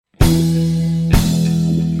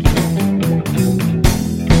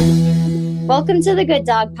Welcome to the Good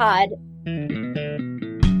Dog Pod.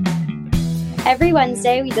 Every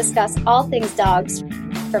Wednesday, we discuss all things dogs,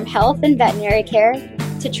 from health and veterinary care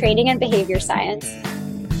to training and behavior science.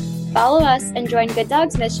 Follow us and join Good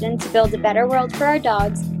Dog's mission to build a better world for our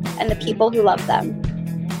dogs and the people who love them.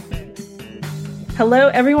 Hello,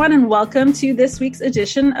 everyone, and welcome to this week's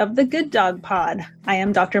edition of the Good Dog Pod. I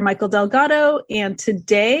am Dr. Michael Delgado, and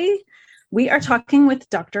today we are talking with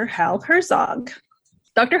Dr. Hal Herzog.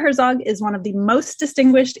 Dr. Herzog is one of the most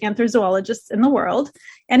distinguished anthrozoologists in the world,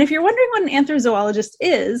 and if you're wondering what an anthrozoologist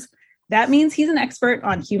is, that means he's an expert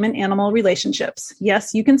on human-animal relationships.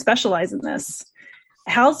 Yes, you can specialize in this.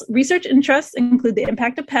 Hal's research interests include the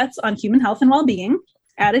impact of pets on human health and well-being,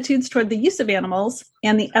 attitudes toward the use of animals,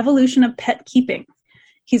 and the evolution of pet keeping.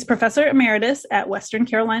 He's professor emeritus at Western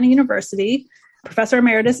Carolina University. Professor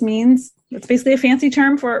emeritus means it's basically a fancy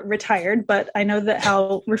term for retired, but I know that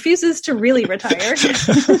Hal refuses to really retire.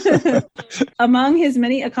 Among his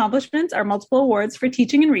many accomplishments are multiple awards for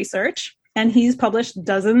teaching and research, and he's published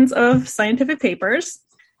dozens of scientific papers.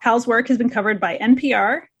 Hal's work has been covered by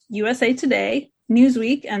NPR, USA Today,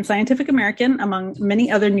 Newsweek, and Scientific American, among many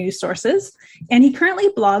other news sources, and he currently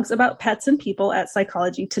blogs about pets and people at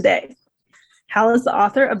Psychology Today. Hal is the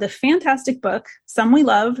author of the fantastic book, Some We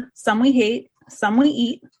Love, Some We Hate, Some We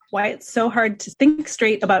Eat, Why It's So Hard to Think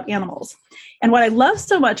Straight About Animals. And what I love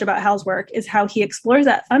so much about Hal's work is how he explores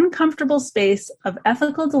that uncomfortable space of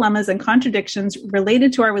ethical dilemmas and contradictions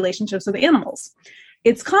related to our relationships with animals.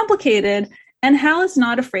 It's complicated, and Hal is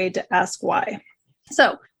not afraid to ask why.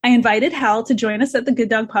 So I invited Hal to join us at the Good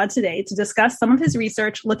Dog Pod today to discuss some of his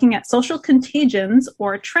research looking at social contagions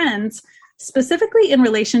or trends, specifically in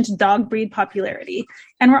relation to dog breed popularity.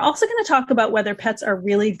 And we're also going to talk about whether pets are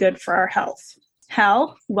really good for our health.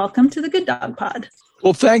 Hal, welcome to the Good Dog Pod.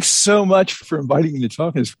 Well, thanks so much for inviting me to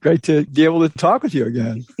talk. It's great to be able to talk with you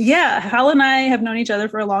again. Yeah, Hal and I have known each other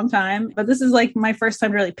for a long time, but this is like my first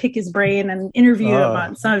time to really pick his brain and interview him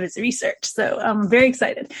on some of his research. So I'm very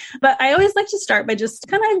excited. But I always like to start by just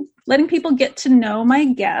kind of letting people get to know my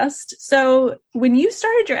guest. So when you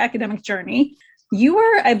started your academic journey, you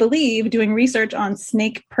were, I believe, doing research on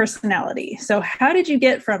snake personality. So how did you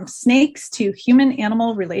get from snakes to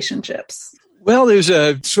human-animal relationships? Well, there's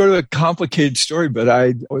a sort of a complicated story, but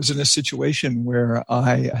I was in a situation where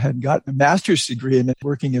I had gotten a master's degree and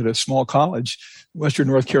working at a small college, Western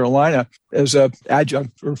North Carolina, as an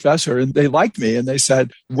adjunct professor. And they liked me and they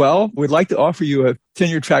said, well, we'd like to offer you a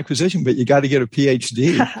tenure track position, but you got to get a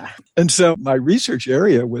PhD. And so my research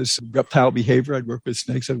area was reptile behavior. I'd work with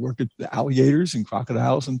snakes. I'd work with alligators and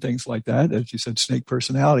crocodiles and things like that. As you said, snake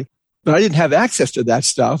personality. But I didn't have access to that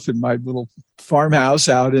stuff in my little farmhouse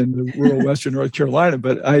out in the rural Western North Carolina,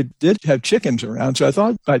 but I did have chickens around. So I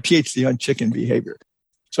thought my PhD on chicken behavior.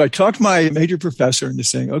 So I talked my major professor into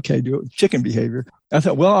saying, okay, do chicken behavior. I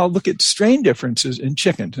thought, well, I'll look at strain differences in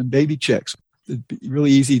chickens and baby chicks. It'd be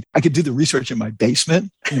really easy. I could do the research in my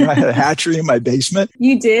basement. I had a hatchery in my basement.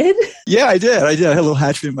 You did? Yeah, I did. I had a little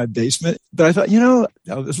hatchery in my basement. But I thought,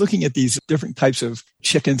 I was looking at these different types of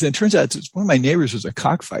chickens, and it turns out one of my neighbors was a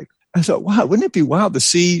cockfighter. I thought, wow, wouldn't it be wild to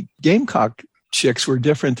see gamecock chicks were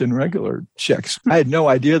different than regular chicks? I had no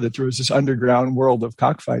idea that there was this underground world of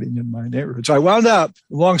cockfighting in my neighborhood. So I wound up,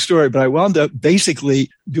 long story, but I wound up basically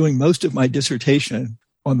doing most of my dissertation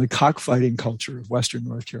on the cockfighting culture of Western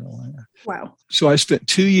North Carolina. Wow. So I spent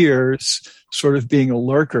 2 years sort of being a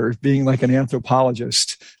lurker, being like an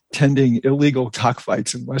anthropologist, tending illegal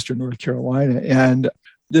cockfights in Western North Carolina. And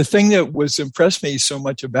the thing that was impressed me so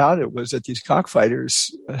much about it was that these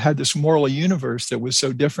cockfighters had this moral universe that was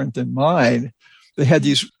so different than mine. They had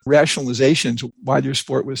these rationalizations why their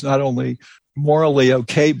sport was not only morally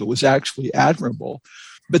okay, but was actually admirable.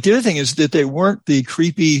 But the other thing is that they weren't the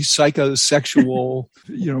creepy psychosexual,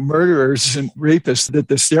 murderers and rapists that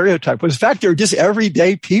the stereotype was. In fact, they were just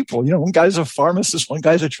everyday people. One guy's a pharmacist, one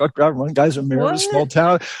guy's a truck driver, one guy's a mayor of a small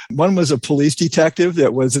town. One was a police detective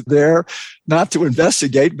that was there not to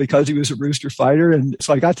investigate because he was a rooster fighter. And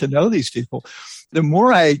so I got to know these people. The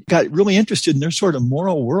more I got really interested in their sort of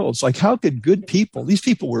moral worlds, like how could good people, these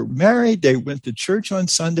people were married, they went to church on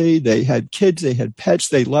Sunday, they had kids, they had pets,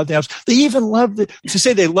 they loved animals. They even loved to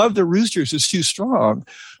say they loved the roosters is too strong,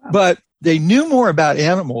 but they knew more about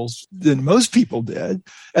animals than most people did.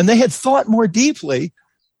 And they had thought more deeply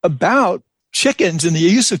about chickens and the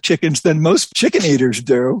use of chickens than most chicken eaters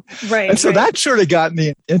do. Right. And so that sort of got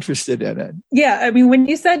me interested in it. Yeah. I mean, when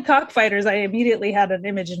you said cockfighters, I immediately had an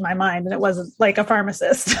image in my mind, and it wasn't like a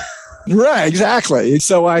pharmacist. Right, exactly.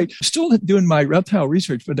 So I still doing my reptile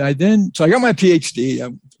research, but I got my PhD.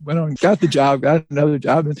 I went on, got the job, got another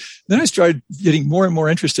job. And then I started getting more and more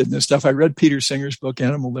interested in this stuff. I read Peter Singer's book,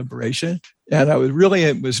 Animal Liberation. And I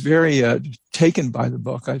was very taken by the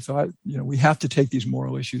book. I thought, we have to take these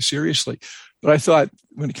moral issues seriously. But I thought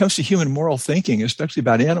when it comes to human moral thinking, especially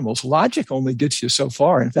about animals, logic only gets you so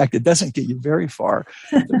far. In fact, it doesn't get you very far.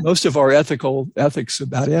 Most of our ethics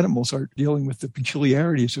about animals are dealing with the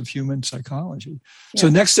peculiarities of human psychology. Yeah. So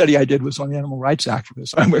the next study I did was on animal rights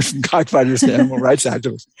activists. I went from cockfighters to animal rights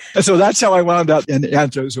activists. And so that's how I wound up in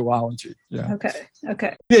anthrozoology. Yeah. Okay.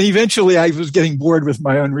 And eventually I was getting bored with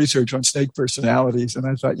my own research on snake personalities. And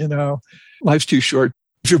I thought, life's too short.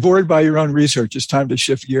 If you're bored by your own research, it's time to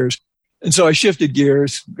shift gears. And so I shifted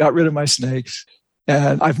gears, got rid of my snakes,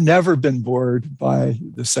 and I've never been bored by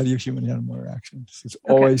the study of human-animal interactions. It's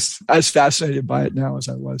always as fascinated by it now as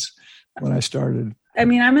I was when I started. I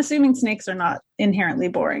mean, I'm assuming snakes are not inherently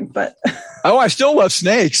boring, but... Oh, I still love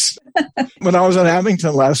snakes. When I was on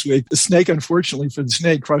Abington last week, the snake, unfortunately for the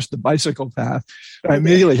snake, crossed the bicycle path. I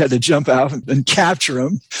immediately had to jump out and capture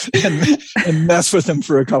him and mess with him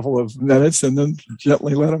for a couple of minutes and then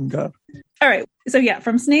gently let him go. All right. So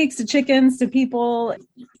from snakes to chickens to people,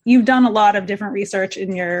 you've done a lot of different research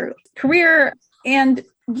in your career, and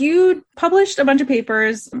you published a bunch of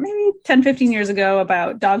papers maybe 10, 15 years ago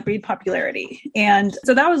about dog breed popularity. And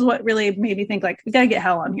so that was what really made me think, we got to get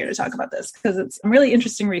Hal on here to talk about this because it's really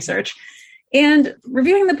interesting research. And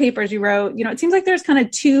reviewing the papers you wrote, it seems like there's kind of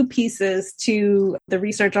two pieces to the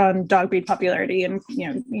research on dog breed popularity. And,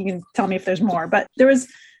 you can tell me if there's more, but there was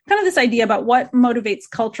kind of this idea about what motivates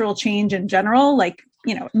cultural change in general,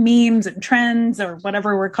 memes and trends or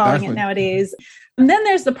whatever we're calling it nowadays. And then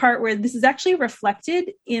there's the part where this is actually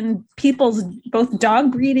reflected in people's both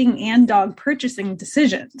dog breeding and dog purchasing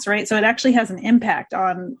decisions, right? So it actually has an impact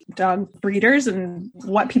on dog breeders and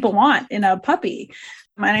what people want in a puppy.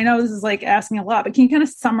 And I know this is asking a lot, but can you kind of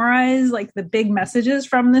summarize the big messages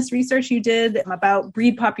from this research you did about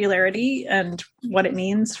breed popularity and what it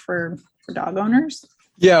means for dog owners?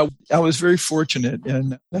 Yeah, I was very fortunate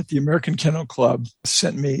in that the American Kennel Club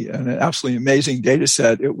sent me an absolutely amazing data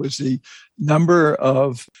set. It was the number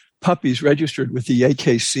of puppies registered with the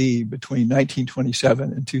AKC between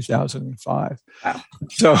 1927 and 2005. Wow.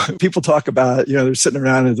 So people talk about, they're sitting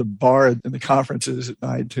around at the bar in the conferences at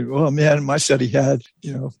night too. Oh man, my study had,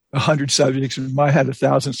 100 subjects and mine had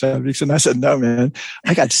 1,000 subjects. And I said, no, man,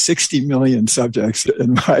 I got 60 million subjects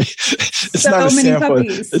in my, it's not a sample.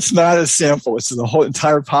 Puppies. It's not a sample. It's the whole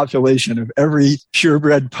entire population of every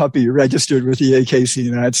purebred puppy registered with the AKC in the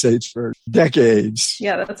United States for decades.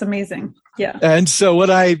 Yeah, that's amazing. Yeah. And so what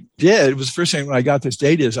I did was, the first thing when I got this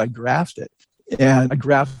data is I graphed it. And I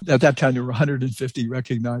graphed, at that time, there were 150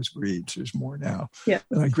 recognized breeds. There's more now. Yeah.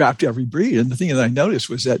 And I graphed every breed. And the thing that I noticed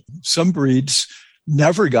was that some breeds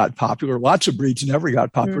never got popular. Lots of breeds never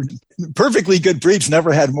got popular. Perfectly good breeds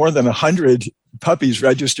never had more than 100 puppies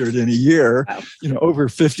registered in a year, over a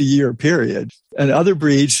 50-year period. And other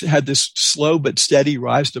breeds had this slow but steady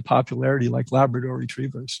rise to popularity, like Labrador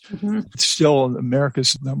Retrievers. Mm-hmm. It's still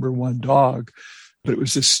America's number one dog, but it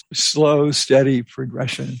was this slow, steady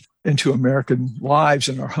progression into American lives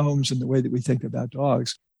and our homes and the way that we think about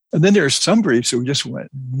dogs. And then there are some breeds that just went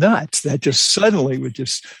nuts, that just suddenly would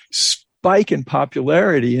just spike in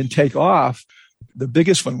popularity and take off. The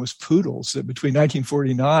biggest one was poodles, that between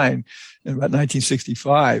 1949 and about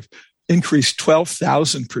 1965 increased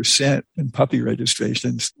 12,000% in puppy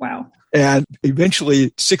registrations. Wow. And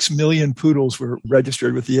eventually 6 million poodles were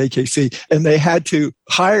registered with the AKC, and they had to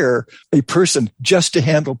hire a person just to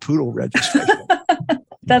handle poodle registration.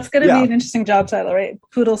 That's going to be an interesting job title, right?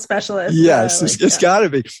 Poodle specialist. Yes, it's got to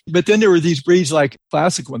be. But then there were these breeds like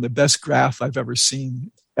classic one, the best graph I've ever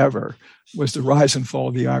seen ever was the rise and fall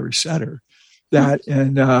of the Irish setter. That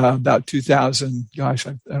in about 2000, gosh,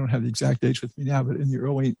 I don't have the exact dates with me now, but in the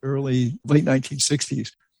late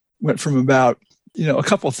 1960s, went from about, a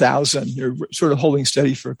couple thousand, you're sort of holding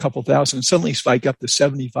steady for a couple thousand, and suddenly spike up to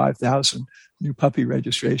 75,000 new puppy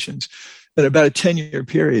registrations in about a 10-year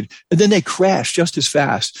period. And then they crash just as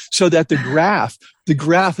fast, so that the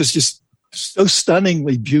graph is just so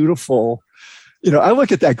stunningly beautiful. I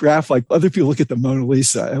look at that graph like other people look at the Mona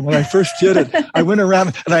Lisa. And when I first did it, I went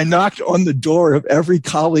around and I knocked on the door of every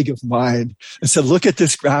colleague of mine and said, look at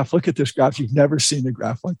this graph. Look at this graph. You've never seen a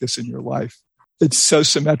graph like this in your life. It's so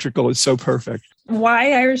symmetrical. It's so perfect.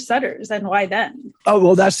 Why Irish setters and why then? Oh,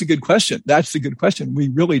 well, that's the good question. We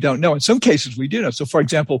really don't know. In some cases, we do know. So, for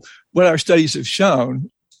example, what our studies have shown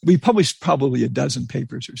We published probably a dozen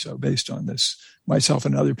papers or so based on this, myself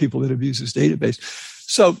and other people that have used this database.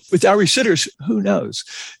 So with Irish sitters, who knows?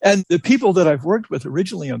 And the people that I've worked with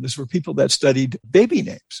originally on this were people that studied baby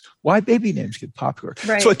names, why baby names get popular.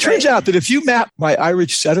 Right, so it turns out that if you map my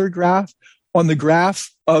Irish setter graph on the graph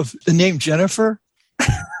of the name Jennifer,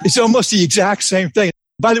 it's almost the exact same thing.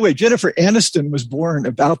 By the way, Jennifer Aniston was born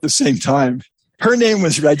about the same time. Her name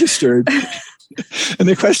was registered. And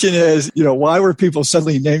the question is, why were people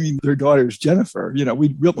suddenly naming their daughters Jennifer?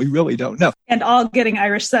 We really don't know. And all getting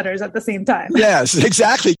Irish setters at the same time. Yes,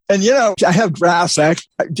 exactly. And, I have graphs.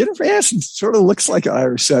 Jennifer Aniston sort of looks like an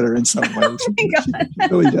Irish setter in some ways. Oh my God. She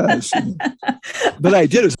really does. But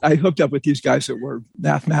I hooked up with these guys that were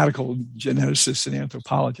mathematical geneticists and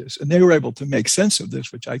anthropologists, and they were able to make sense of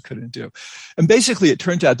this, which I couldn't do. And basically, it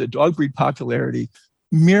turns out that dog breed popularity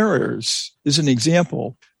is an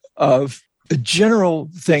example of a general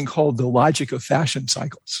thing called the logic of fashion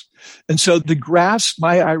cycles. And so the graphs,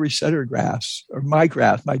 my Irish setter graphs, or my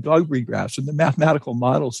dog breed graphs, and the mathematical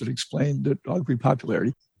models that explain the dog breed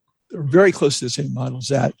popularity are very close to the same models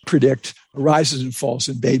that predict rises and falls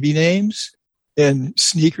in baby names, in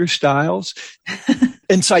sneaker styles,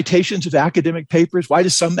 in citations of academic papers. Why do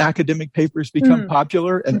some academic papers become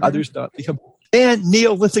popular and others don't become? And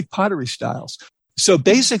Neolithic pottery styles. So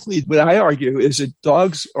basically, what I argue is that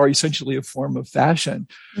dogs are essentially a form of fashion.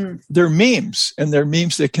 They're memes, and they're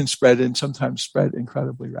memes that can spread and sometimes spread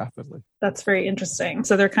incredibly rapidly. That's very interesting.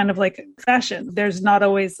 So they're kind of like fashion. There's not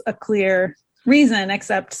always a clear reason,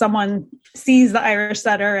 except someone sees the Irish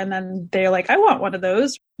setter and then they're like, I want one of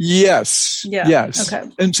those. Yes. Yeah. Yes. Okay.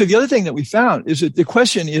 And so the other thing that we found is that the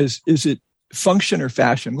question is it function or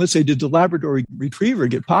fashion? Let's say, did the Labrador Retriever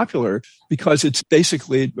get popular because it's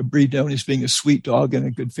basically a breed known as being a sweet dog and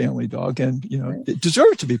a good family dog, and it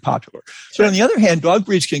deserved to be popular. But on the other hand, dog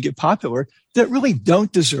breeds can get popular that really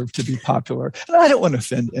don't deserve to be popular. And I don't want to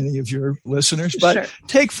offend any of your listeners, but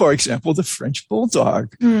take, for example, the French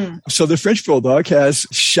Bulldog. So the French Bulldog has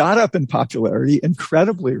shot up in popularity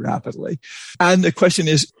incredibly rapidly. And the question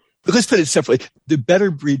is, but let's put it separately. The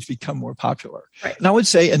better breeds become more popular. Right. And I would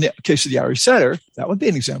say in the case of the Irish setter, that would be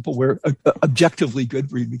an example where an objectively good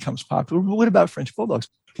breed becomes popular. But what about French Bulldogs?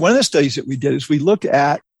 One of the studies that we did is we looked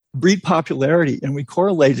at breed popularity and we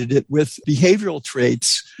correlated it with behavioral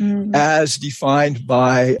traits as defined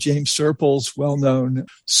by James Serple's well-known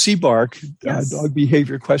CBARQ, dog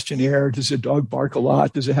behavior questionnaire. Does a dog bark a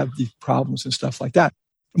lot? Does it have these problems and stuff like that?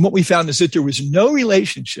 And what we found is that there was no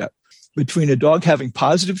relationship between a dog having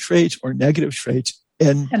positive traits or negative traits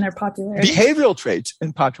and their popularity, behavioral traits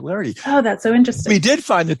and popularity. Oh, that's so interesting. We did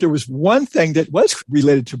find that there was one thing that was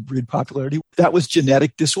related to breed popularity. That was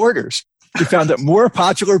genetic disorders. We found that more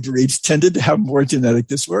popular breeds tended to have more genetic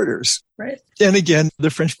disorders. Right. And again, the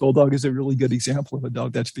French Bulldog is a really good example of a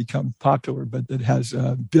dog that's become popular, but that has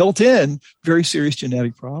built-in very serious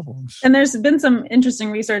genetic problems. And there's been some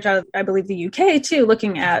interesting research out of, I believe, the UK too,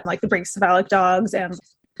 looking at like the Briggs-Cephalic dogs. And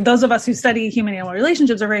those of us who study human-animal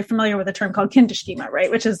relationships are very familiar with a term called Kinderschema, right?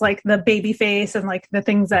 Which is like the baby face and like the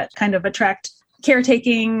things that kind of attract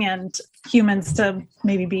caretaking and humans to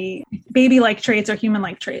maybe be baby-like traits or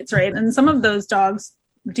human-like traits, right? And some of those dogs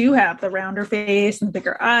do have the rounder face and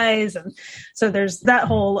bigger eyes. And so there's that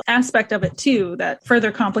whole aspect of it too that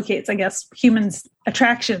further complicates, I guess, humans'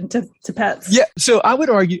 attraction to pets. Yeah. So I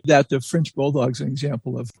would argue that the French Bulldog is an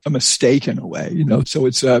example of a mistake in a way, so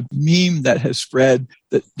it's a meme that has spread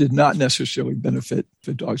that did not necessarily benefit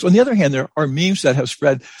the dogs. On the other hand, there are memes that have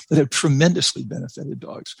spread that have tremendously benefited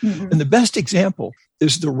dogs. And the best example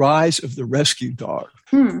is the rise of the rescue dog.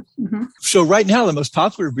 So right now, the most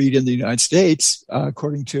popular breed in the United States,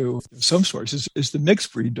 according to some sources, is the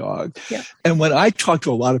mixed breed dog. Yeah. And when I talk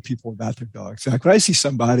to a lot of people about their dogs, like when I see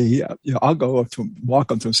somebody, I'll go up to them,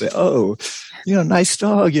 walk up to them and say, oh, nice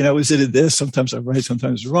dog, is it this? Sometimes I'm right,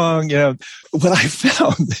 sometimes wrong. What I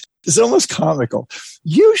found is almost comical.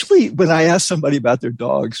 Usually when I ask somebody about their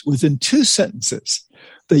dogs, within 2 sentences,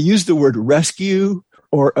 they use the word rescue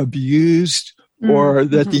or abused, or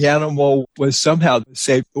that the animal was somehow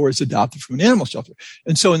saved or is adopted from an animal shelter.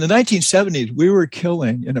 And so in the 1970s, we were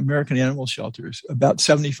killing in American animal shelters about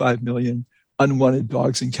 75 million unwanted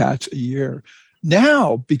dogs and cats a year.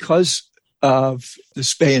 Now, because of the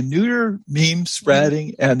spay and neuter meme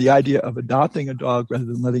spreading and the idea of adopting a dog rather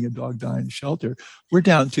than letting a dog die in a shelter, we're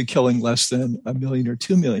down to killing less than 1 million or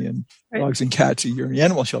 2 million dogs and cats a year in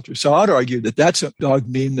animal shelters. So I'd argue that that's a dog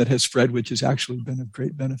meme that has spread, which has actually been of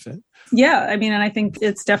great benefit. Yeah. I mean, and I think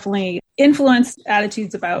it's definitely influenced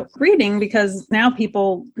attitudes about breeding because now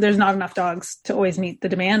there's not enough dogs to always meet the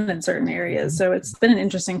demand in certain areas. So it's been an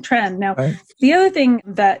interesting trend. Now, The other thing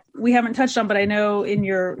that we haven't touched on, but I know in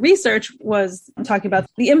your research was talking about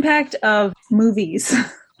the impact of movies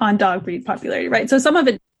on dog breed popularity, right? So some of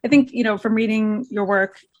it, I think, from reading your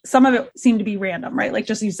work, some of it seemed to be random, right? Like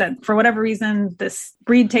just you said, for whatever reason, this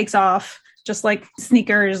breed takes off, just like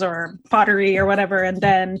sneakers or pottery or whatever. And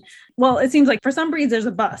then, it seems like for some breeds, there's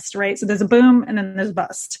a bust, right? So there's a boom and then there's a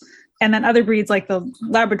bust. And then other breeds like the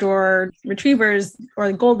Labrador retrievers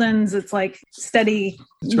or the Goldens, it's like steady,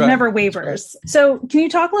 never wavers. So can you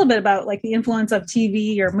talk a little bit about like the influence of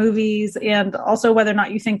TV or movies and also whether or not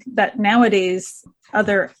you think that nowadays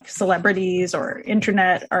other celebrities or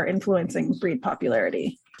internet are influencing breed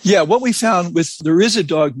popularity? Yeah, what we found there is a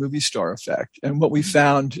dog movie star effect. And what we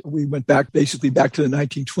found, we went back to the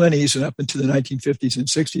 1920s and up into the 1950s and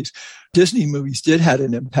 60s. Disney movies did have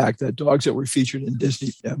an impact that dogs that were featured in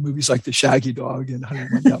Disney movies like the Shaggy Dog and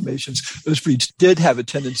 101 Dalmatians, those breeds did have a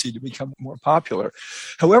tendency to become more popular.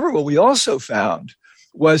 However, what we also found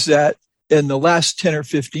was that in the last 10 or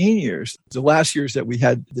 15 years, the last years that we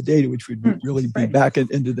had the data, which would really be back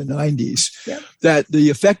into the 90s, that the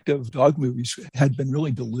effect of dog movies had been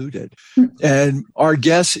really diluted. And our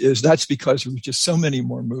guess is that's because there was just so many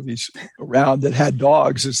more movies around that had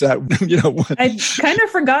dogs. Is that, I'd kind of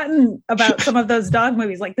forgotten about some of those dog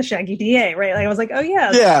movies, like the Shaggy DA, right? Like I was like, oh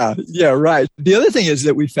yeah. Yeah, right. The other thing is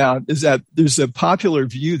that we found is that there's a popular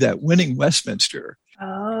view that winning Westminster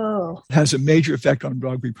has a major effect on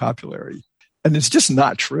dog breed popularity. And it's just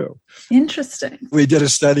not true. Interesting. We did a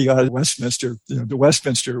study on Westminster, the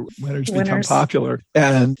Westminster winners become popular.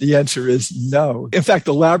 And the answer is no. In fact,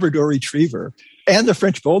 the Labrador Retriever and the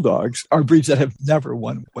French Bulldogs are breeds that have never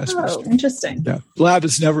won Westminster. Oh, interesting. Yeah. Lab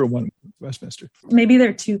has never won Westminster. Maybe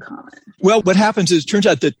they're too common. Well, what happens is it turns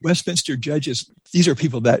out that Westminster judges, these are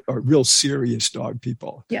people that are real serious dog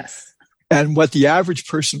people. Yes. And what the average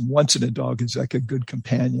person wants in a dog is like a good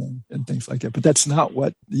companion and things like that. But that's not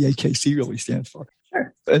what the AKC really stands for.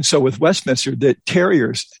 Sure. And so with Westminster, the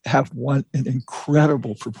terriers have won an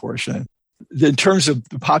incredible proportion. In terms of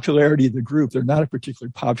the popularity of the group, they're not a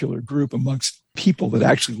particularly popular group amongst people that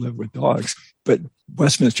actually live with dogs, but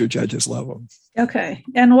Westminster judges love them. Okay.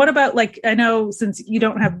 And what about I know since you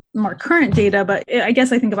don't have more current data, but I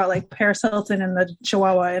guess I think about like Paris Hilton and the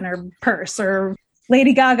Chihuahua in her purse, or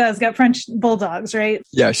Lady Gaga's got French bulldogs, right?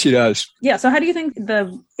 Yeah, she does. Yeah. So how do you think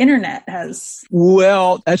the internet has?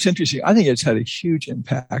 Well, that's interesting. I think it's had a huge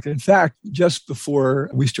impact. In fact, just before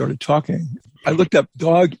we started talking, I looked up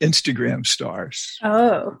dog Instagram stars.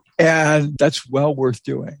 Oh. And that's well worth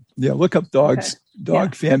doing. Look up dog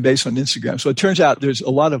fan base on Instagram. So it turns out there's a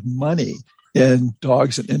lot of money in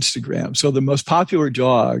dogs and Instagram. So the most popular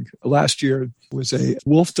dog last year was a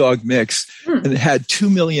wolf dog mix, and it had 2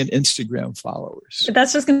 million Instagram followers. But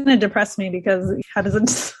that's just going to depress me because how does it?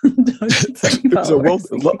 The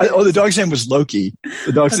dog's name was Loki.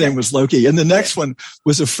 The dog's name was Loki. And the next one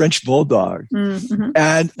was a French bulldog. Mm-hmm.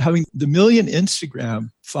 And having the 1 million Instagram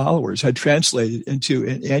followers had translated into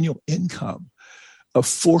an annual income of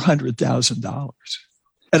 $400,000.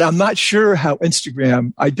 And I'm not sure how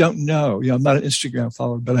Instagram, I don't know. I'm not an Instagram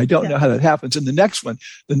follower, but I don't know how that happens. And the next one,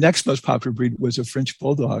 the next most popular breed was a French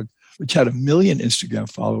bulldog, which had 1 million Instagram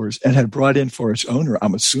followers and had brought in for its owner.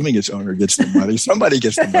 I'm assuming its owner gets the money. Somebody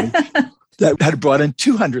gets the money. That had brought in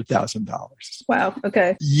 $200,000. Wow.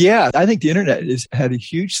 Okay. Yeah. I think the internet has had a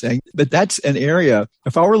huge thing, but that's an area.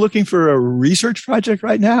 If I were looking for a research project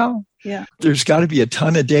right now, there's got to be a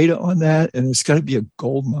ton of data on that. And it's got to be a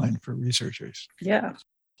gold mine for researchers. Yeah.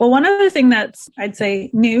 Well, one other thing that's, I'd say,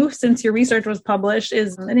 new since your research was published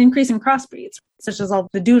is an increase in crossbreeds, such as all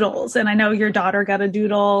the doodles. And I know your daughter got a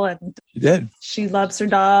doodle and she did. She loves her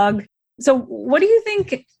dog. So what do you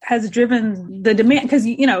think has driven the demand? Because,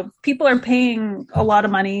 people are paying a lot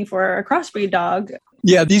of money for a crossbreed dog.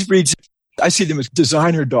 Yeah, these breeds, I see them as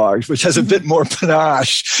designer dogs, which has a bit more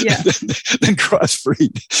panache than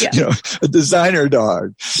crossbreed. Yeah. A designer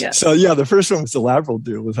dog. Yeah. So the first one was the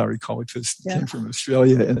Labradoodle, as I recall, which came from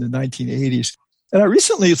Australia in the 1980s. And I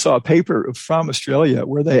recently saw a paper from Australia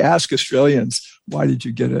where they asked Australians, why did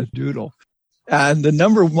you get a doodle? And the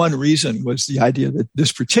number one reason was the idea that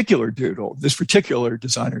this particular doodle, this particular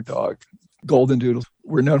designer dog, golden doodles,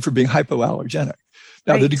 were known for being hypoallergenic.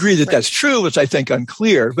 Now, the degree that that's true is, I think,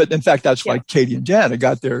 unclear. But in fact, that's why Katie and Jana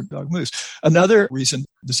got their dog Moose. Another reason,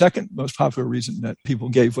 the second most popular reason that people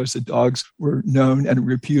gave was that dogs were known and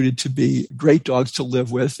reputed to be great dogs to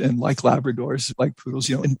live with. And like Labradors, like poodles,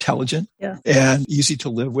 intelligent and easy to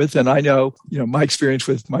live with. And I know, my experience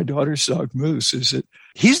with my daughter's dog Moose is that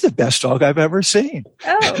he's the best dog I've ever seen.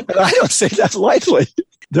 Oh. And I don't say that lightly.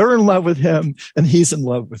 They're in love with him, and he's in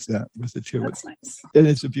love with them, with the two. That's nice. And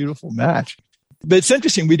it's a beautiful match. But it's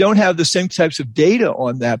interesting. We don't have the same types of data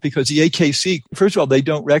on that because the AKC, first of all, they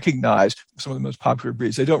don't recognize some of the most popular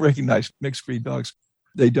breeds. They don't recognize mixed breed dogs.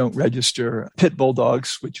 They don't register pit bull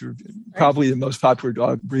dogs, which are probably the most popular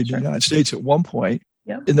dog breed in the United States at one point.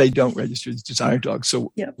 Yep. And they don't register as designer dogs.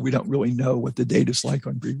 So Yep. we don't really know what the data is like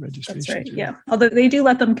on breed registration. That's right. Yeah. Although they do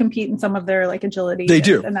let them compete in some of their like agility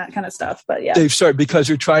and that kind of stuff. But yeah. They've started because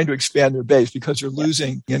they're trying to expand their base because they're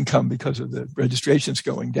losing income because of the registrations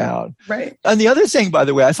going down. Right. And the other thing, by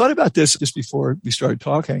the way, I thought about this just before we started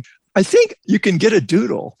talking. I think you can get a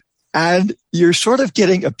doodle and you're sort of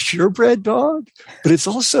getting a purebred dog, but it's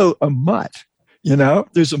also a mutt. You know,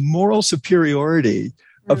 there's a moral superiority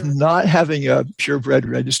of not having a purebred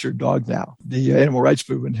registered dog now. The animal rights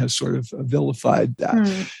movement has sort of vilified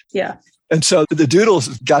that. Yeah. And so the doodles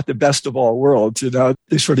got the best of all worlds. You know,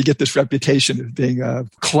 they sort of get this reputation of being a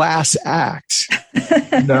class act.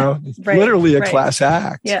 You know, literally a class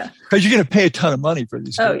act. Yeah. Because you're going to pay a ton of money for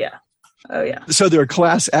these dogs. Oh, yeah. So they're a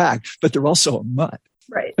class act, but they're also a mutt.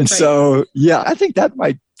 Right. And so, yeah, I think that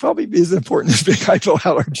might probably be as important as being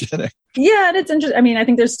hypoallergenic. Yeah. And it's interesting. I mean, I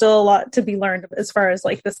think there's still a lot to be learned as far as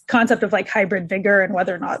like this concept of like hybrid vigor and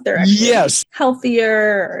whether or not they're actually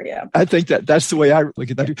healthier. Or, I think that's the way I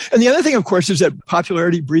look at that. And the other thing, of course, is that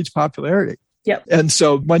popularity breeds popularity. Yep. And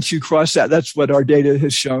so once you cross that, that's what our data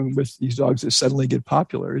has shown with these dogs that suddenly get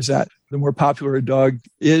popular, is that the more popular a dog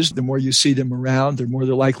is, the more you see them around, the more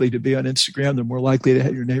they're likely to be on Instagram, the more likely to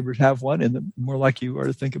have your neighbors have one, and the more likely you are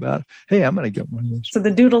to think about, hey, I'm going to get one of those. So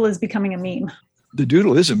the doodle is becoming a meme. The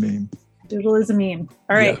doodle is a meme. Doodle is a meme.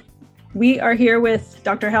 All right. Yeah. We are here with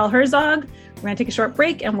Dr. Hal Herzog. We're going to take a short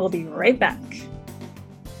break and we'll be right back.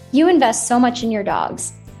 You invest so much in your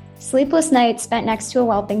dogs. Sleepless nights spent next to a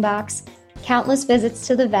whelping box, countless visits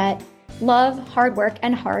to the vet, love, hard work,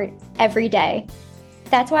 and heart every day.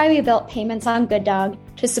 That's why we built Payments on Good Dog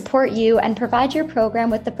to support you and provide your program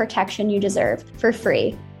with the protection you deserve for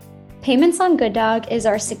free. Payments on Good Dog is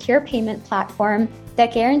our secure payment platform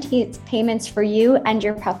that guarantees payments for you and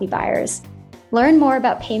your puppy buyers. Learn more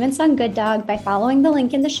about Payments on Good Dog by following the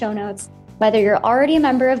link in the show notes, whether you're already a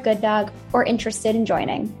member of Good Dog or interested in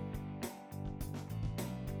joining.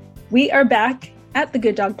 We are back at the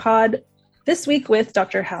Good Dog Pod this week with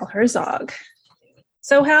Dr. Hal Herzog.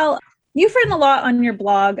 So Hal, you've written a lot on your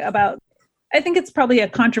blog about, I think it's probably a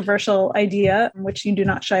controversial idea, which you do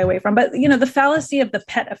not shy away from, but the fallacy of the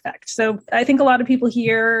pet effect. So I think a lot of people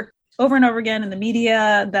hear over and over again in the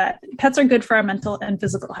media that pets are good for our mental and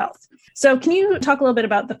physical health. So can you talk a little bit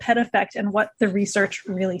about the pet effect and what the research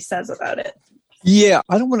really says about it? Yeah,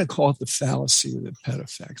 I don't want to call it the fallacy of the pet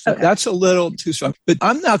effect. Okay. That's a little too strong, but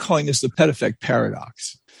I'm now calling this the pet effect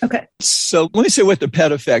paradox. Okay. So let me say what the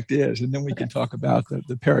pet effect is, and then we can talk about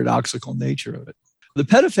the paradoxical nature of it. The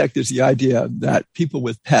pet effect is the idea that people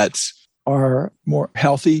with pets are more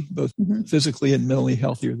healthy, both physically and mentally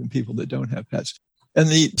healthier than people that don't have pets. And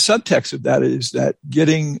the subtext of that is that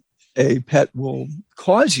getting a pet will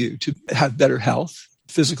cause you to have better health,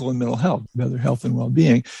 physical and mental health, better health and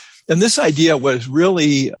well-being. And this idea was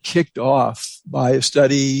really kicked off by a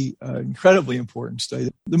study, an incredibly important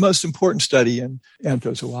study, the most important study in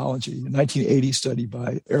anthozoology, a 1980 study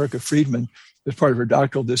by Erica Friedman as part of her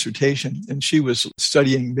doctoral dissertation. And she was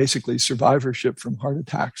studying basically survivorship from heart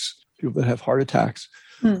attacks, people that have heart attacks.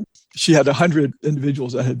 She had 100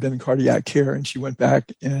 individuals that had been in cardiac care, and she went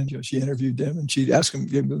back and she interviewed them, and she'd ask them,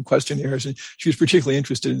 give them questionnaires, and she was particularly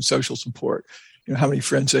interested in social support, how many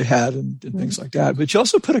friends they had and things like that. But she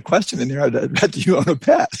also put a question in there that, do you own a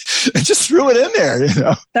pet? And just threw it in there,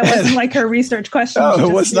 That wasn't like her research question. No,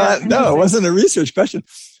 it was not. No, it wasn't a research question.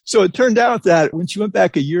 So it turned out that when she went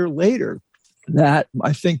back a year later, that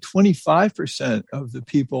I think 25% of the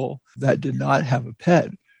people that did not have a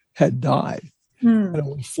pet had died. And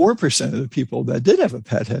only 4% of the people that did have a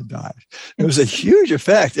pet had died. It was a huge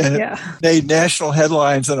effect, and it made national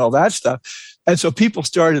headlines and all that stuff. And so people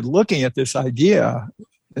started looking at this idea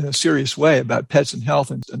in a serious way about pets and health.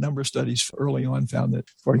 And a number of studies early on found that,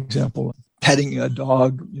 for example, petting a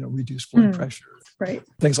dog, reduced blood pressure,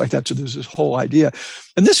 things like that. So there's this whole idea.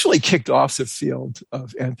 And this really kicked off the field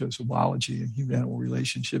of anthozoology and human-animal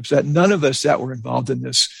relationships, that none of us that were involved in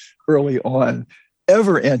this early on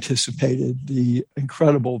ever anticipated the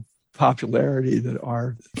incredible popularity that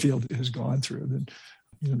our field has gone through. And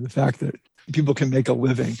the fact that people can make a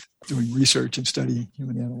living doing research and studying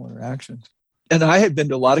human-animal interactions. And I had been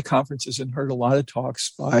to a lot of conferences and heard a lot of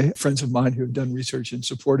talks by friends of mine who had done research in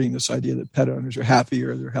supporting this idea that pet owners are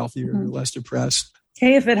happier, they're healthier, they're less depressed.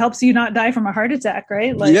 Hey, if it helps you not die from a heart attack,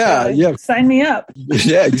 right? Yeah. Sign me up.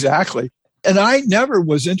 Yeah, exactly. And I never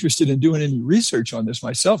was interested in doing any research on this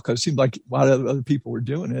myself because it seemed like a lot of other people were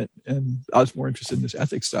doing it. And I was more interested in this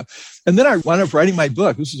ethics stuff. And then I wound up writing my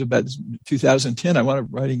book. This was about 2010. I wound up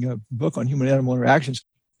writing a book on human-animal interactions.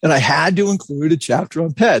 And I had to include a chapter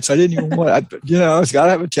on pets. I didn't even it's got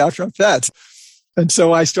to have a chapter on pets. And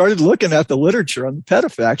so I started looking at the literature on the pet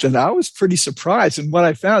effects, and I was pretty surprised. And what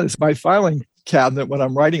I found is my filing cabinet, when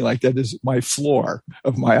I'm writing like that, is my floor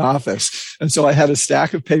of my office. And so I had a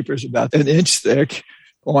stack of papers about an inch thick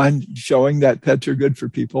on showing that pets are good for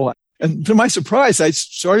people. And to my surprise, I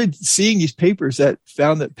started seeing these papers that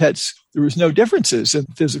found that pets, there was no differences in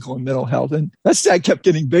physical and mental health. And that stack kept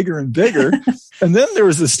getting bigger and bigger. And then there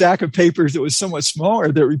was a stack of papers that was somewhat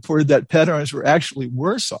smaller that reported that pet owners were actually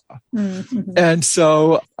worse off. Mm-hmm. And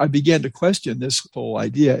so I began to question this whole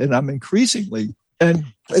idea. And I'm increasingly, and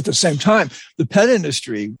at the same time, the pet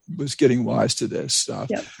industry was getting wise to this stuff,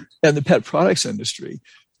 and the pet products industry.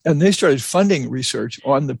 And they started funding research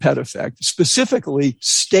on the pet effect, specifically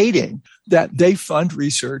stating that they fund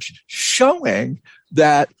research showing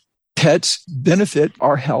that pets benefit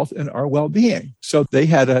our health and our well-being. So they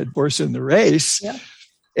had a horse in the race. Yeah.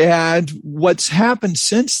 And what's happened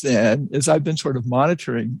since then is I've been sort of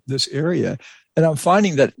monitoring this area, and I'm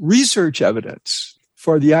finding that research evidence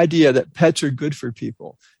for the idea that pets are good for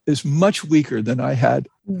people is much weaker than I had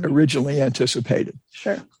originally anticipated.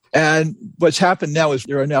 Sure. And what's happened now is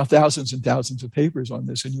there are now thousands and thousands of papers on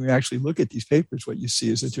this. And you actually look at these papers, what you see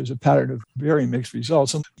is that there's a pattern of very mixed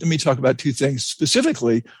results. And let me talk about two things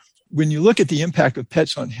specifically. When you look at the impact of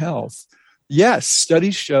pets on health, yes,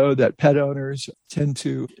 studies show that pet owners tend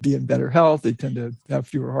to be in better health. They tend to have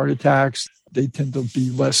fewer heart attacks. They tend to be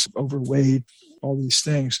less overweight, all these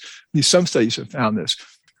things. Some studies have found this.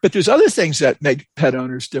 But there's other things that make pet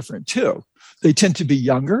owners different too. They tend to be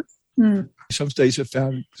younger. Some studies have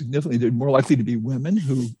found significantly they're more likely to be women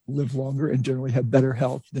who live longer and generally have better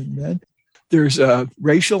health than men. There's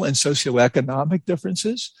racial and socioeconomic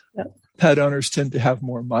differences. Yep. Pet owners tend to have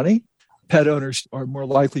more money. Pet owners are more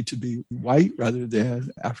likely to be white rather than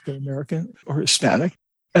African American or Hispanic.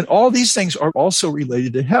 And all these things are also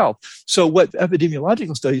related to health. So what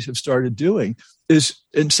epidemiological studies have started doing is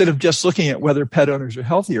instead of just looking at whether pet owners are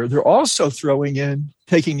healthier, they're also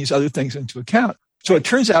taking these other things into account. So it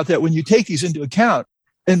turns out that when you take these into account,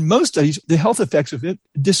 in most studies, the health effects of it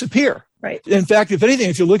disappear. Right. In fact, if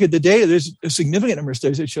anything, if you look at the data, there's a significant number of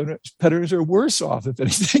studies that show that pet owners are worse off, if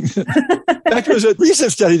anything. In fact, there was a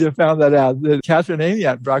recent study that found that out, that Catherine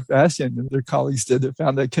Amiot and Brock Bastian and their colleagues did, that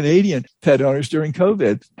found that Canadian pet owners during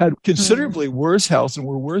COVID had considerably worse health and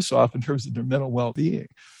were worse off in terms of their mental well-being.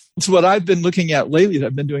 So what I've been looking at lately, is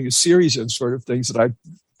I've been doing a series of sort of things that I've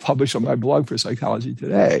published on my blog for Psychology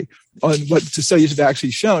Today on what the studies have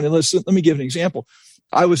actually shown. And let me give an example.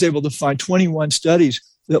 I was able to find 21 studies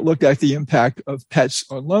that looked at the impact of pets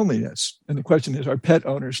on loneliness. And the question is, are pet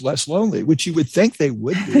owners less lonely? Which you would think they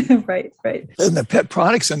would be. Right. And the pet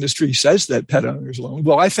products industry says that pet owners are lonely.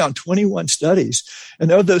 Well, I found 21 studies.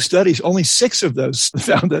 And of those studies, only 6 of those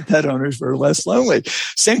found that pet owners were less lonely.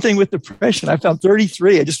 Same thing with depression. I found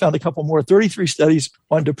 33. I just found a couple more, 33 studies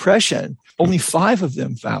on depression. Only 5 of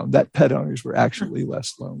them found that pet owners were actually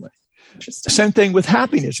less lonely. Same thing with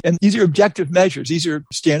happiness. And these are objective measures. These are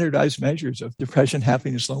standardized measures of depression,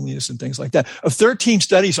 happiness, loneliness, and things like that. Of 13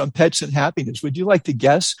 studies on pets and happiness, would you like to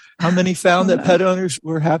guess how many found that pet owners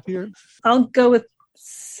were happier? I'll go with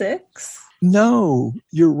 6. No,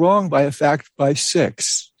 you're wrong by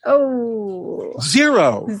 6. Oh.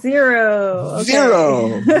 0. Okay.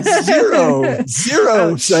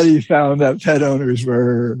 0 study found that pet owners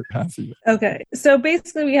were happy. Okay. So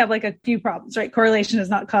basically we have like a few problems, right? Correlation is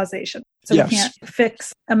not causation. So yes. We can't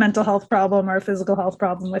fix a mental health problem or a physical health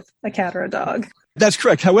problem with a cat or a dog. That's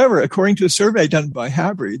correct. However, according to a survey done by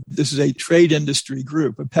Habreed, this is a trade industry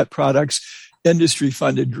group, a pet products industry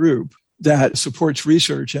funded group that supports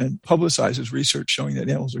research and publicizes research showing that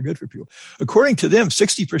animals are good for people. According to them,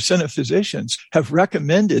 60% of physicians have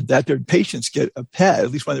recommended that their patients get a pet,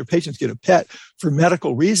 at least one of their patients get a pet for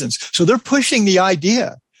medical reasons. So they're pushing the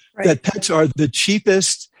idea that pets are the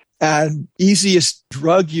cheapest and easiest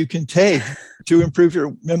drug you can take to improve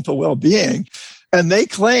your mental well-being. And they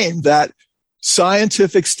claim that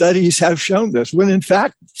scientific studies have shown this, when in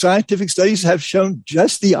fact, scientific studies have shown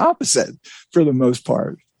just the opposite for the most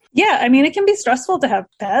part. Yeah, I mean, it can be stressful to have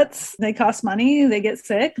pets. They cost money, they get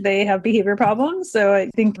sick, they have behavior problems. So I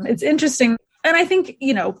think it's interesting And I think,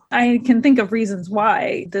 I can think of reasons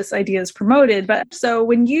why this idea is promoted. But so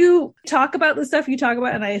when you talk about the stuff you talk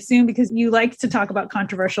about, and I assume because you like to talk about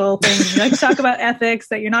controversial things, you like to talk about ethics,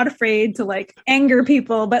 that you're not afraid to anger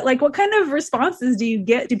people. But what kind of responses do you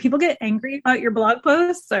get? Do people get angry about your blog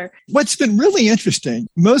posts? Or what's been really interesting,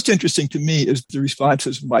 most interesting to me, is the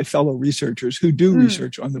responses of my fellow researchers who do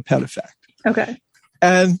research on the pet effect. Okay.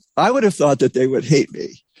 And I would have thought that they would hate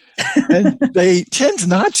me. And they tend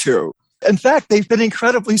not to. In fact, they've been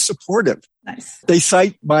incredibly supportive. Nice. They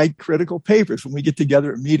cite my critical papers when we get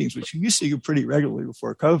together at meetings, which we used to do pretty regularly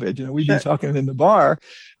before COVID. We'd be talking in the bar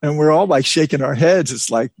and we're all shaking our heads.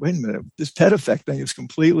 It's like, wait a minute, this pet effect thing has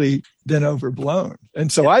completely been overblown.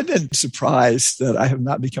 And so I've been surprised that I have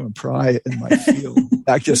not become a pariah in my field. In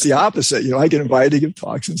fact, just the opposite. I get invited to give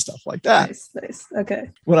talks and stuff like that. Nice.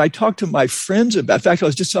 Okay. When I talk to my friends in fact, I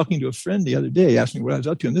was just talking to a friend the other day, asking what I was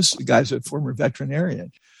up to. And this guy's a former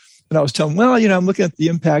veterinarian. And I was telling him, I'm looking at the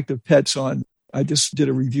impact of pets I just did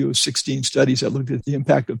a review of 16 studies that looked at the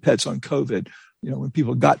impact of pets on COVID, when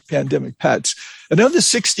people got pandemic pets. And of the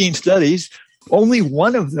 16 studies, only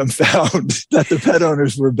one of them found that the pet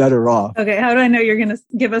owners were better off. Okay. How do I know you're going to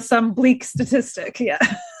give us some bleak statistic? Yeah.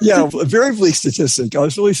 Yeah, a very bleak statistic. I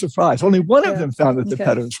was really surprised. Only one of them found that the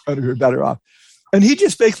pet owners were better off. And he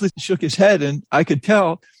just basically shook his head, and I could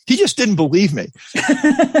tell he just didn't believe me.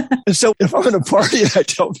 And so if I'm at a party and I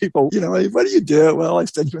tell people, hey, what do you do? Well, I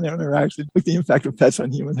study human interaction with the impact of pets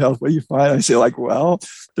on human health. What do you find? I say well,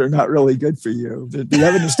 they're not really good for you. The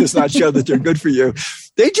evidence does not show that they're good for you.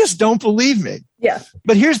 They just don't believe me. Yeah.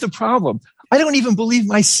 But here's the problem. I don't even believe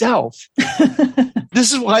myself.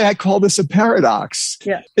 This is why I call this a paradox.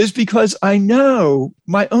 Yeah. Is because I know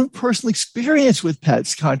my own personal experience with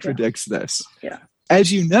pets contradicts this. Yeah.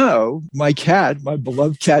 As you know, my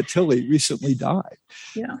beloved cat Tilly, recently died.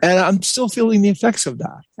 Yeah. And I'm still feeling the effects of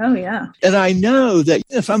that. Oh, yeah. And I know that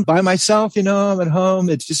if I'm by myself, I'm at home,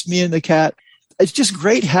 it's just me and the cat. It's just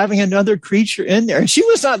great having another creature in there. And she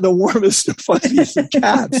was not the warmest and fuzziest of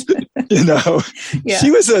cats, Yeah.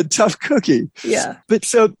 She was a tough cookie. Yeah. But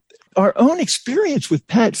so our own experience with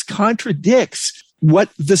pets contradicts what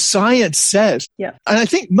the science says. Yeah. And I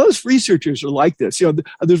think most researchers are like this.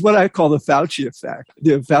 There's what I call the Fauci effect.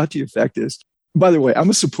 The Fauci effect is, by the way,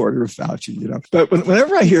 I'm a supporter of Fauci, but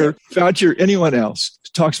whenever I hear Fauci or anyone else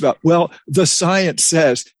talks about, the science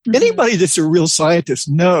says, anybody that's a real scientist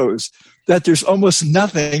knows that there's almost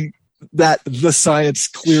nothing that the science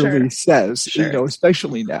clearly says,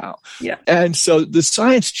 especially now. Yeah. And so the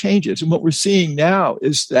science changes. And what we're seeing now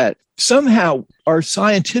is that somehow our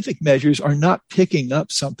scientific measures are not picking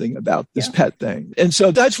up something about this pet thing. And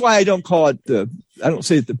so that's why I don't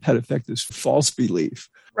say that the pet effect is false belief.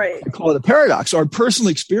 Right. I call it a paradox. Our personal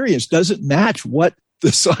experience doesn't match what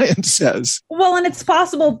the science says. Well, and it's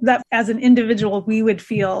possible that as an individual, we would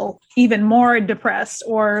feel even more depressed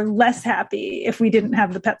or less happy if we didn't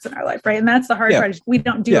have the pets in our life, right? And that's the hard part. We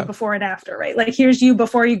don't do it before and after, right? Here's you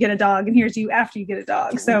before you get a dog, and here's you after you get a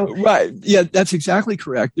dog. So right. Yeah, that's exactly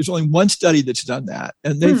correct. There's only one study that's done that.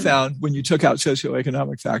 And they found when you took out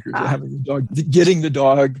socioeconomic factors of having the dog, getting the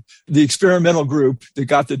dog, the experimental group that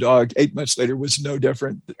got the dog 8 months later was no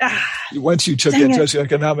different. Once you took in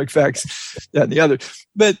socioeconomic facts, that and the other.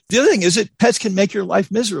 But the other thing is that pets can make your life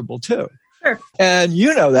miserable too. Sure. And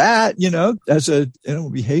that, as an animal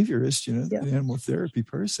behaviorist, the animal therapy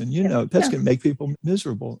person, pets can make people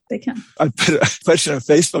miserable. They can. I put a question on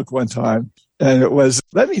Facebook one time, and it was,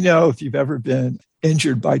 let me know if you've ever been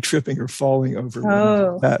injured by tripping or falling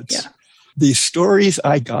over pets. Yeah. The stories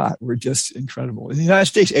I got were just incredible. In the United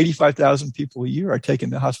States, 85,000 people a year are taken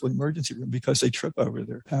to the hospital emergency room because they trip over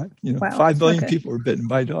their pet. 5 million people are bitten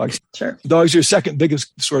by dogs. Sure. Dogs are the second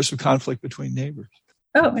biggest source of conflict between neighbors.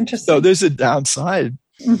 Oh, interesting. So there's a downside.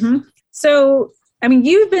 Mm-hmm. So,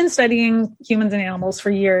 you've been studying humans and animals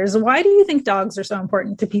for years. Why do you think dogs are so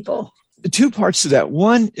important to people? The two parts to that.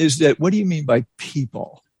 One is that, what do you mean by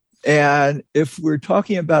people? And if we're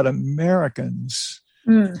talking about Americans,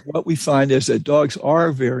 what we find is that dogs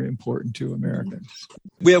are very important to Americans.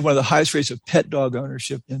 We have one of the highest rates of pet dog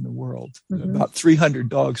ownership in the world, about 300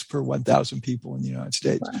 dogs per 1,000 people in the United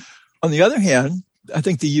States. Wow. On the other hand, I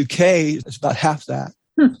think the UK is about half that.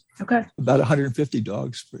 Okay. About 150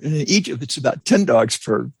 dogs. And in Egypt, it's about 10 dogs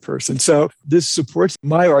per person. So this supports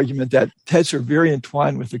my argument that pets are very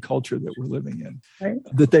entwined with the culture that we're living in, right?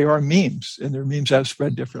 That they are memes, and their memes have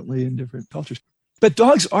spread differently in different cultures. But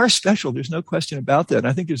dogs are special. There's no question about that. And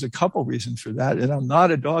I think there's a couple reasons for that. And I'm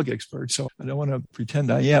not a dog expert, so I don't want to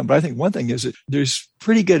pretend I am. But I think one thing is that there's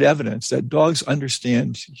pretty good evidence that dogs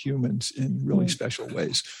understand humans in really special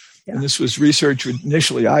ways. Yeah. And this was research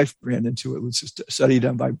initially I ran into. It was a study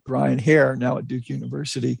done by Brian Hare, now at Duke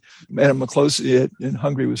University. Adam McCloskey in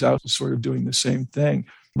Hungary was out sort of doing the same thing,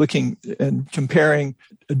 looking and comparing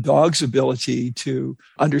a dog's ability to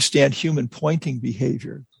understand human pointing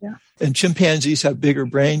behavior. Yeah. And chimpanzees have bigger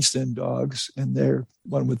brains than dogs, and they're,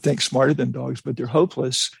 one would think, smarter than dogs, but they're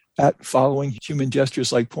hopeless at following human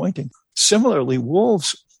gestures like pointing. Similarly,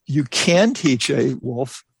 wolves, you can teach a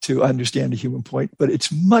wolf to understand a human point, but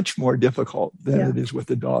it's much more difficult than it is with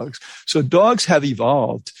the dogs. So dogs have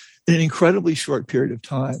evolved in an incredibly short period of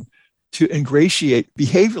time to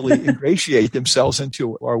behaviorally ingratiate themselves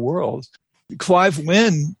into our world. Clive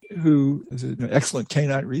Wynne, who is an excellent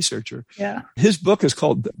canine researcher, his book is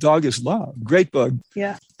called Dog is Love. Great book.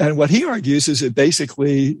 Yeah. And what he argues is that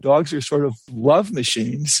basically dogs are sort of love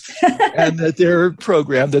machines and that they're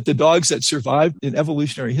programmed, that the dogs that survived in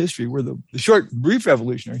evolutionary history were the short, brief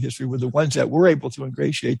evolutionary history were the ones that were able to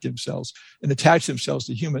ingratiate themselves and attach themselves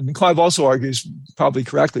to humans. And Clive also argues, probably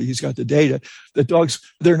correctly, he's got the data, that dogs,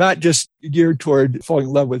 they're not just geared toward falling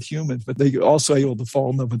in love with humans, but they're also able to fall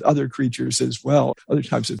in love with other creatures as well, other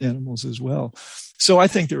types of animals as well. So I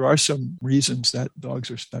think there are some reasons that dogs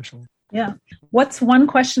are special. Yeah. What's one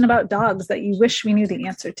question about dogs that you wish we knew the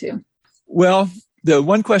answer to? Well, the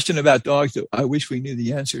one question about dogs that I wish we knew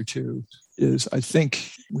the answer to is, I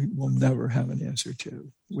think we will never have an answer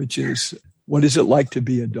to, which is, what is it like to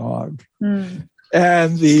be a dog? And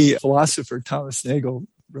the philosopher Thomas Nagel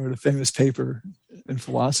wrote a famous paper in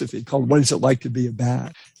philosophy called What Is It Like to Be a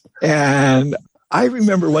Bat? And I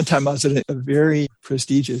remember one time I was at a very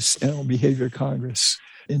prestigious animal behavior congress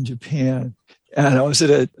in Japan. And I was at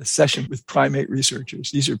a session with primate researchers.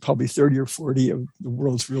 These are probably 30 or 40 of the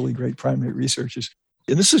world's really great primate researchers.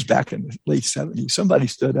 And this was back in the late 70s. Somebody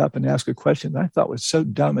stood up and asked a question that I thought was so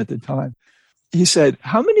dumb at the time. He said,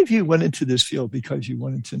 how many of you went into this field because you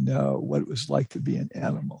wanted to know what it was like to be an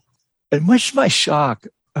animal? And much to my shock,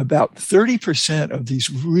 about 30% of these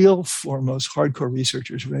real foremost hardcore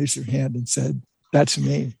researchers raised their hand and said, that's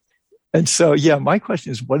me. And so, my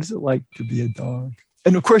question is, what is it like to be a dog?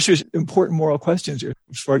 And of course, there's important moral questions here.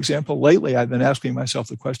 For example, lately, I've been asking myself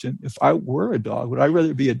the question, if I were a dog, would I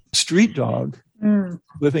rather be a street dog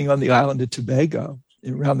living on the island of Tobago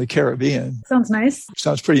around the Caribbean? Sounds nice.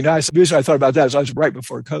 Sounds pretty nice. The reason I thought about that is I was right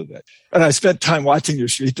before COVID. And I spent time watching your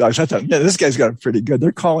street dogs. I thought, man, this guy's got it pretty good.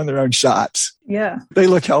 They're calling their own shots. Yeah. They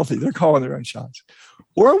look healthy. They're calling their own shots.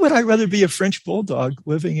 Or would I rather be a French bulldog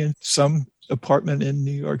living in some apartment in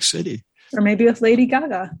New York City? Or maybe with Lady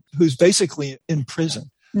Gaga, who's basically in prison,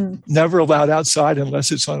 never allowed outside unless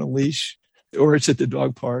it's on a leash or it's at the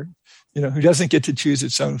dog park, who doesn't get to choose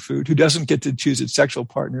its own food, who doesn't get to choose its sexual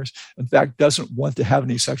partners, in fact, doesn't want to have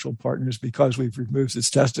any sexual partners because we've removed its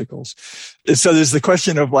testicles. And so there's the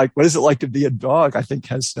question of what is it like to be a dog? I think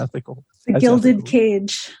has ethical. The gilded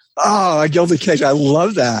cage. Oh, a gilded cage. I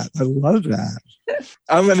love that.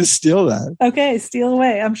 I'm going to steal that. Okay, steal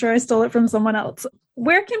away. I'm sure I stole it from someone else.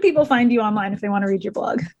 Where can people find you online if they want to read your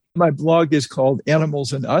blog? My blog is called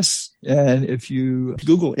Animals and Us. And if you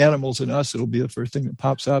Google Animals and Us, it'll be the first thing that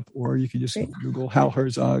pops up, or you can just Google Hal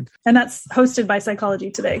Herzog. And that's hosted by Psychology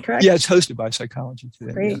Today, correct? Yeah, it's hosted by Psychology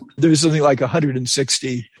Today. Great. Yeah. There's something like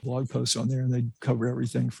 160 blog posts on there, and they cover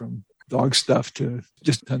everything from dog stuff to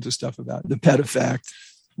just tons of stuff about the pet effect,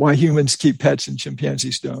 why humans keep pets and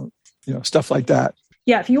chimpanzees don't, stuff like that.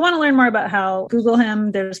 Yeah, if you want to learn more about Hal, Google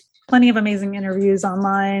him. There's plenty of amazing interviews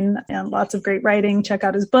online and lots of great writing. Check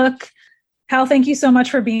out his book. Hal, thank you so much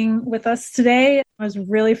for being with us today. It was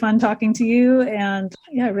really fun talking to you. And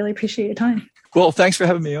I really appreciate your time. Well, thanks for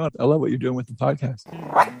having me on. I love what you're doing with the podcast.